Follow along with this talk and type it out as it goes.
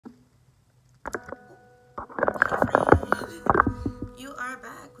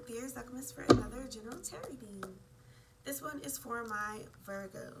guys for another general tarot reading. This one is for my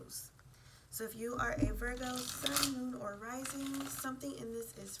Virgos. So if you are a Virgo, sun, moon, or rising, something in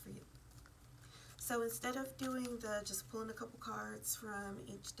this is for you. So instead of doing the just pulling a couple cards from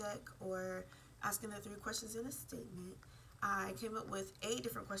each deck or asking the 3 questions in a statement, I came up with 8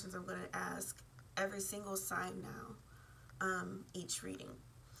 different questions I'm going to ask every single sign now, each reading.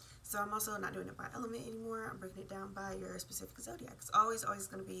 So I'm also not doing it by element anymore. I'm breaking it down by your specific zodiac. It's always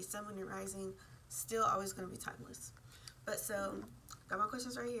going to be sun, moon, and rising. Still always going to be timeless. But so, got my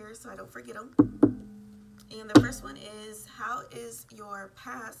questions right here so I don't forget them. And the first one is, how is your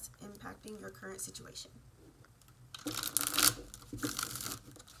past impacting your current situation? I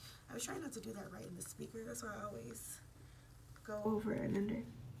was trying not to do that right in the speaker. That's why I always go over and under.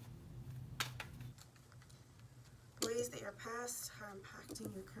 Ways that your past are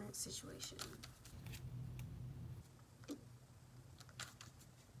impacting your current situation.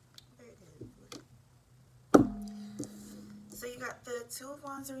 Very good. So you got the 2 of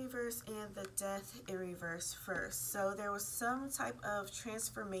Wands in reverse and the Death in reverse first. So there was some type of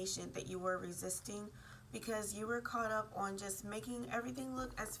transformation that you were resisting because you were caught up on just making everything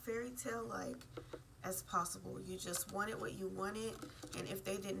look as fairy tale-like as possible. You just wanted what you wanted, and if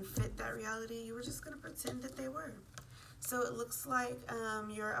they didn't fit that reality, you were just going to pretend that they were. So it looks like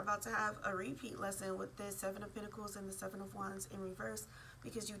you're about to have a repeat lesson with the 7 of Pentacles and the 7 of Wands in reverse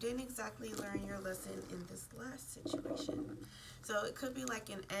because you didn't exactly learn your lesson in this last situation. So it could be like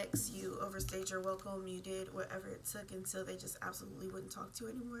an ex, you overstayed your welcome, you did whatever it took until they just absolutely wouldn't talk to you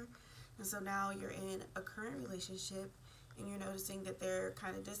anymore. And so now you're in a current relationship and you're noticing that they're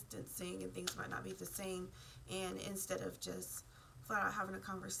kind of distancing and things might not be the same. And instead of just flat out having a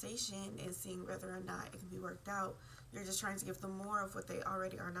conversation and seeing whether or not it can be worked out, you're just trying to give them more of what they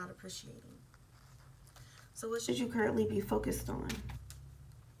already are not appreciating. So what should you currently be focused on?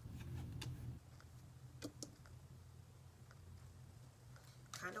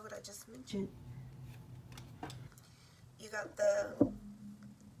 Kind of what I just mentioned. You got the...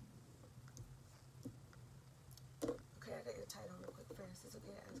 Okay, I got your title real quick first. It's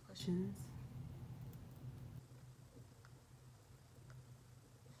okay to ask questions.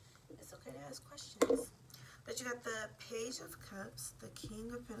 It's okay to ask questions. But you got the Page of Cups, the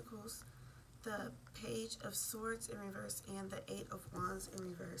King of Pentacles, the Page of Swords in reverse, and the 8 of Wands in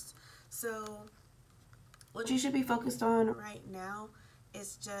reverse. So what you should be focused on right now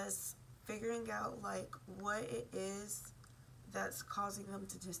is just figuring out like what it is that's causing them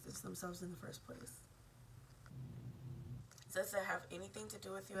to distance themselves in the first place. Does it have anything to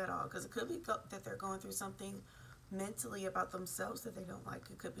do with you at all? Because it could be that they're going through something mentally about themselves that they don't like.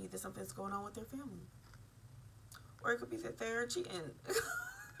 It could be that something's going on with their family. Or it could be that they're cheating.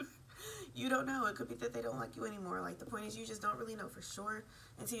 You don't know. It could be that they don't like you anymore. Like, the point is you just don't really know for sure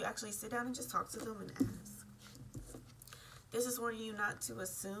until you actually sit down and just talk to them and ask. This is warning you not to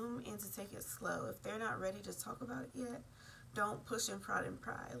assume and to take it slow. If they're not ready to talk about it yet, don't push and prod and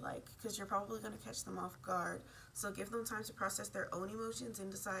pry. Like, because you're probably going to catch them off guard. So give them time to process their own emotions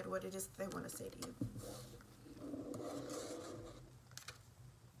and decide what it is that they want to say to you.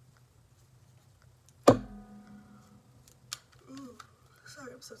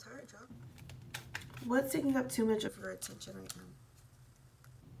 Sorry, I'm so tired, y'all. What's taking up too much of your attention right now?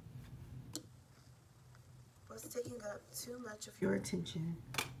 What's taking up too much of your attention?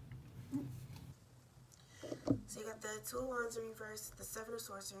 So you got the 2 of Wands in reverse, the 7 of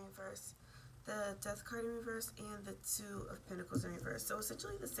Swords in reverse, the Death card in reverse, and the 2 of Pentacles in reverse. So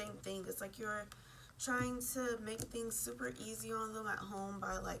essentially the same thing. It's like you're trying to make things super easy on them at home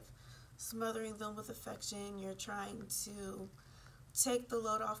by like smothering them with affection. You're trying to take the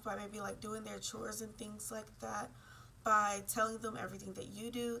load off by maybe like doing their chores and things like that, by telling them everything that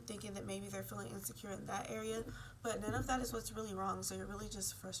you do, thinking that maybe they're feeling insecure in that area, but none of that is what's really wrong. So you're really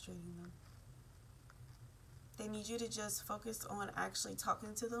just frustrating them. They need you to just focus on actually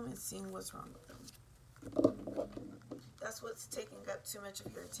talking to them and seeing what's wrong with them. That's what's taking up too much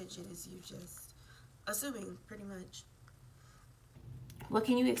of your attention, is you just assuming, pretty much. What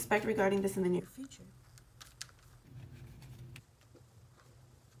can you expect regarding this in the near future?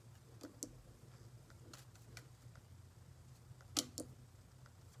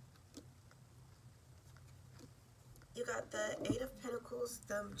 You got the 8 of Pentacles,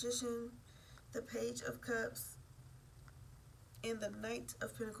 the Magician, the Page of Cups, and the Knight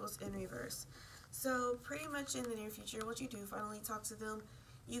of Pentacles in reverse. So pretty much in the near future, what you do, finally talk to them,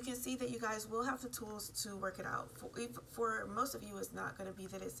 you can see that you guys will have the tools to work it out. For most of you, it's not going to be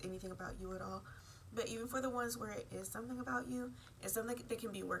that it's anything about you at all. But even for the ones where it is something about you, it's something that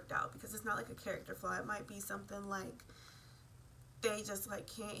can be worked out, because it's not like a character flaw. It might be something like they just like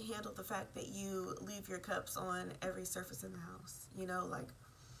can't handle the fact that you leave your cups on every surface in the house. You know, like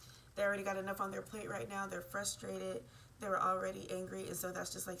they already got enough on their plate right now. They're frustrated. They were already angry, and so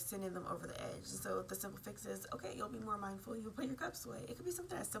that's just like sending them over the edge. And so the simple fix is, okay, you'll be more mindful. You'll put your cups away. It could be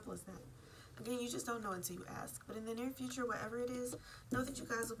something as simple as that. Again, you just don't know until you ask. But in the near future, whatever it is, know that you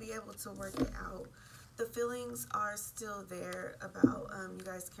guys will be able to work it out. The feelings are still there about you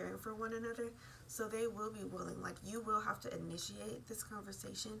guys caring for one another, so they will be willing. Like, you will have to initiate this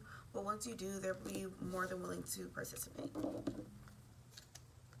conversation, but once you do, they'll be more than willing to participate.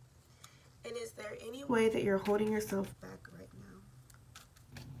 And is there any way that you're holding yourself back right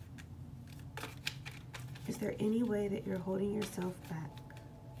now? Is there any way that you're holding yourself back?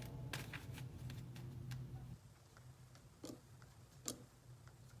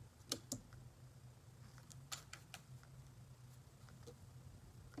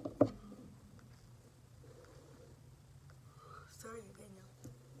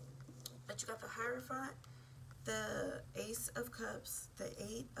 But you got the Hierophant, the Ace of Cups, the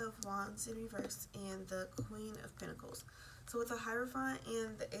 8 of Wands in reverse, and the Queen of Pentacles. So with the Hierophant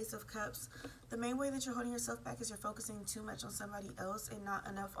and the Ace of Cups, the main way that you're holding yourself back is you're focusing too much on somebody else and not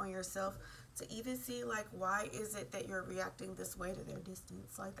enough on yourself to even see, like, why is it that you're reacting this way to their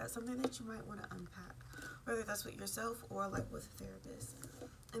distance. Like, that's something that you might want to unpack, whether that's with yourself or like with a therapist.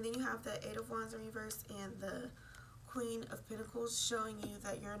 And then you have the 8 of Wands in reverse and the Queen of Pentacles, showing you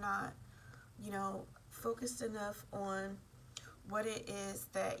that you're not, you know, focused enough on what it is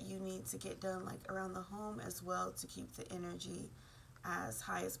that you need to get done, like around the home as well, to keep the energy as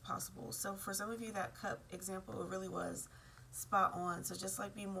high as possible. So for some of you, that cup example really was spot on. So just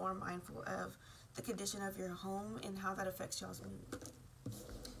like be more mindful of the condition of your home and how that affects y'all's mood.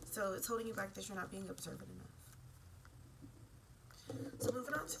 So it's holding you back that you're not being observant enough. So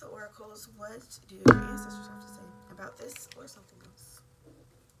moving on to the oracles, what do your ancestors have to say about this or something else?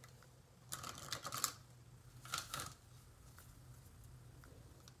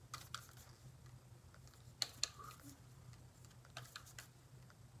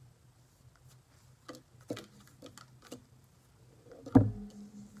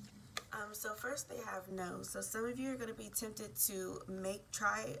 So first they have no. So some of you are going to be tempted to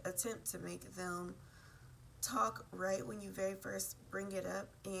attempt to make them talk right when you very first bring it up,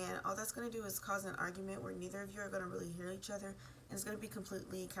 and all that's going to do is cause an argument where neither of you are going to really hear each other, and it's going to be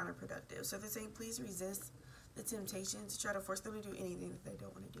completely counterproductive. So they're saying please resist the temptation to try to force them to do anything that they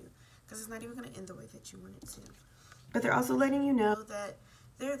don't want to do, because it's not even going to end the way that you want it to. But they're also letting you know that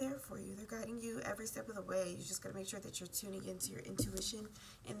they're there for you. They're guiding you every step of the way. You just got to make sure that you're tuning into your intuition.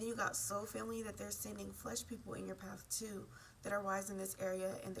 And then you got soul family, that they're sending flesh people in your path too that are wise in this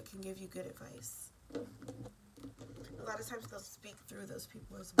area and that can give you good advice. A lot of times they'll speak through those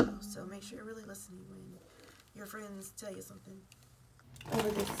people as well. So make sure you're really listening when your friends tell you something. Over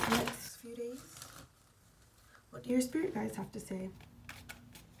this next few days, what do your spirit guides have to say?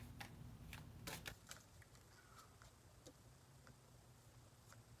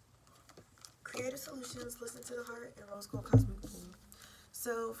 Creative solutions, listen to the heart, and rose gold cosmic pool.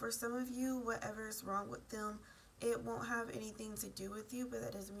 So for some of you, whatever's wrong with them, it won't have anything to do with you, but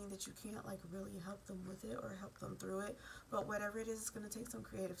that doesn't mean that you can't like really help them with it or help them through it. But whatever it is, it's going to take some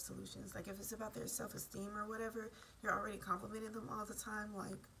creative solutions. Like if it's about their self-esteem or whatever, you're already complimenting them all the time.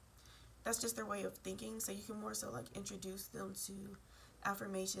 Like that's just their way of thinking. So you can more so like introduce them to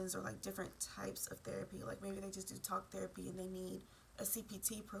affirmations or like different types of therapy. Like maybe they just do talk therapy and they need a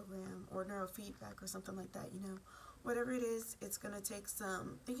CPT program or neurofeedback or something like that, you know. Whatever it is, it's going to take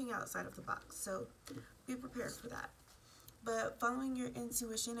some thinking outside of the box. So be prepared for that. But following your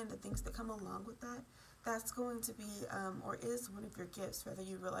intuition and the things that come along with that, that's going to be or is one of your gifts, whether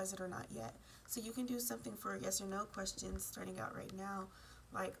you realize it or not yet. So you can do something for yes or no questions starting out right now,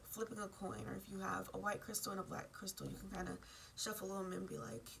 like flipping a coin, or if you have a white crystal and a black crystal, you can kind of shuffle them and be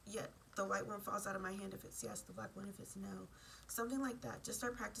like, yeah, the white one falls out of my hand if it's yes, the black one if it's no. Something like that. Just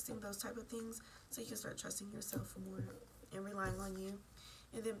start practicing those type of things so you can start trusting yourself more and relying on you.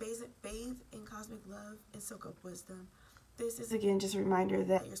 And then bathe in cosmic love and soak up wisdom. This is, again, just a reminder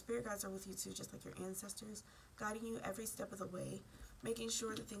that your spirit guides are with you too, just like your ancestors, guiding you every step of the way, making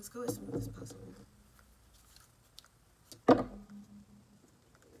sure that things go as smooth as possible.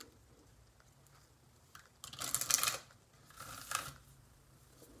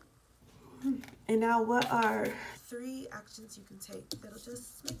 And now, what are 3 actions you can take that'll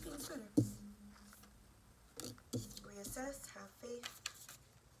just make things better? Reassess, have faith,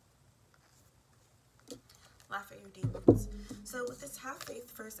 laugh at your demons. So with this have faith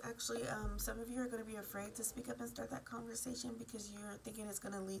first, actually, some of you are going to be afraid to speak up and start that conversation because you're thinking it's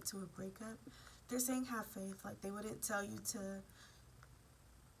going to lead to a breakup. They're saying have faith. Like they wouldn't tell you to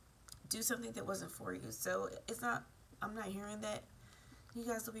do something that wasn't for you. So it's not, I'm not hearing that you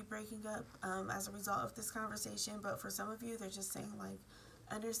guys will be breaking up as a result of this conversation, but for some of you, they're just saying, like,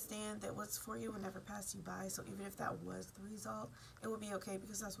 understand that what's for you will never pass you by. So even if that was the result, it will be okay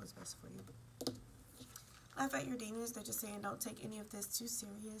because that's what's best for you. Laugh at your demons. They're just saying don't take any of this too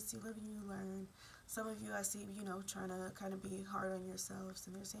serious. You live and you learn. Some of you I see, you know, trying to kind of be hard on yourselves,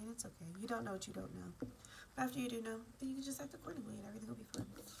 and they're saying it's okay. You don't know what you don't know. But after you do know, then you can just act accordingly and everything will be fine.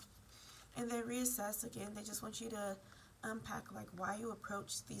 And then reassess again. They just want you to unpack like why you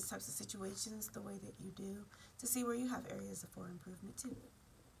approach these types of situations the way that you do, to see where you have areas for improvement too.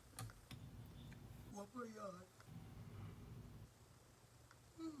 One more yawn.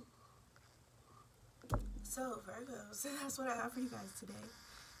 So Virgos, that's what I have for you guys today.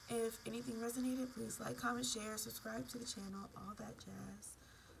 If anything resonated, please like, comment, share, subscribe to the channel, all that jazz.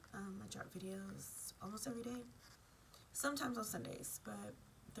 I drop videos almost every day, sometimes on Sundays, but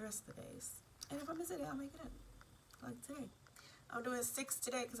the rest of the days. And if I miss a day, I'll make it up, like today. I'm doing 6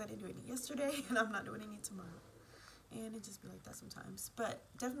 today because I didn't do any yesterday, and I'm not doing any tomorrow. And it just be like that sometimes. But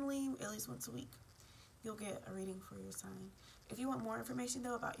definitely at least once a week, you'll get a reading for your sign. If you want more information,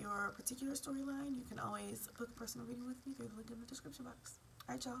 though, about your particular storyline, you can always book a personal reading with me through the link in the description box.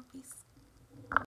 All right, y'all. Peace.